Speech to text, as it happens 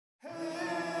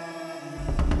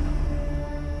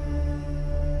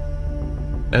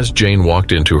As Jane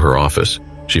walked into her office,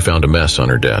 she found a mess on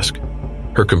her desk.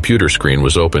 Her computer screen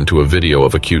was open to a video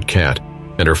of a cute cat,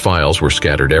 and her files were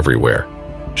scattered everywhere.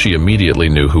 She immediately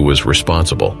knew who was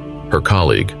responsible: her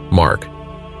colleague, Mark.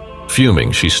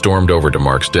 Fuming, she stormed over to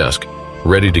Mark's desk,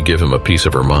 ready to give him a piece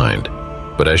of her mind.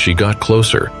 But as she got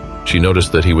closer, she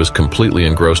noticed that he was completely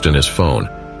engrossed in his phone,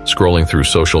 scrolling through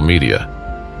social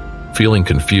media. Feeling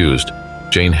confused,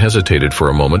 Jane hesitated for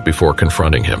a moment before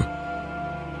confronting him.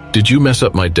 "Did you mess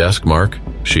up my desk, Mark?"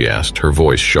 she asked, her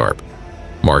voice sharp.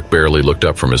 Mark barely looked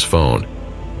up from his phone.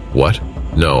 "What?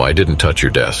 No, I didn't touch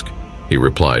your desk," he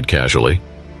replied casually.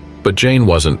 But Jane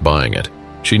wasn't buying it.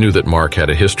 She knew that Mark had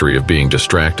a history of being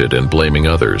distracted and blaming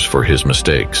others for his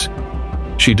mistakes.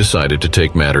 She decided to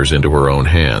take matters into her own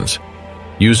hands.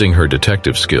 Using her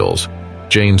detective skills,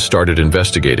 Jane started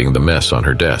investigating the mess on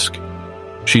her desk.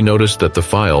 She noticed that the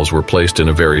files were placed in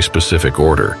a very specific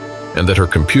order, and that her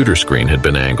computer screen had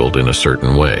been angled in a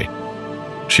certain way.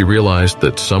 She realized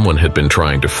that someone had been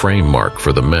trying to frame Mark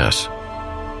for the mess.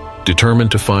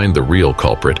 Determined to find the real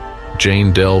culprit,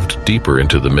 Jane delved deeper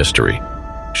into the mystery.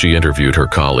 She interviewed her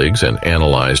colleagues and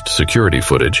analyzed security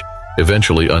footage,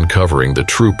 eventually uncovering the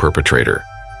true perpetrator: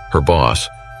 her boss,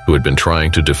 who had been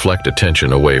trying to deflect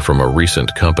attention away from a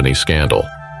recent company scandal.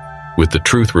 With the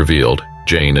truth revealed,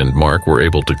 Jane and Mark were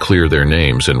able to clear their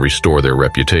names and restore their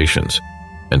reputations.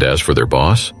 And as for their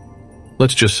boss,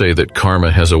 let's just say that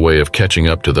karma has a way of catching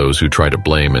up to those who try to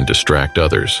blame and distract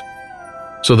others.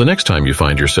 So the next time you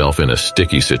find yourself in a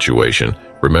sticky situation,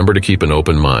 remember to keep an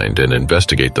open mind and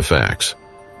investigate the facts.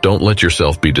 Don't let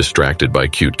yourself be distracted by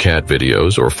cute cat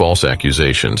videos or false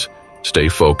accusations. Stay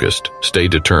focused, stay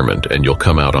determined, and you'll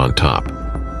come out on top.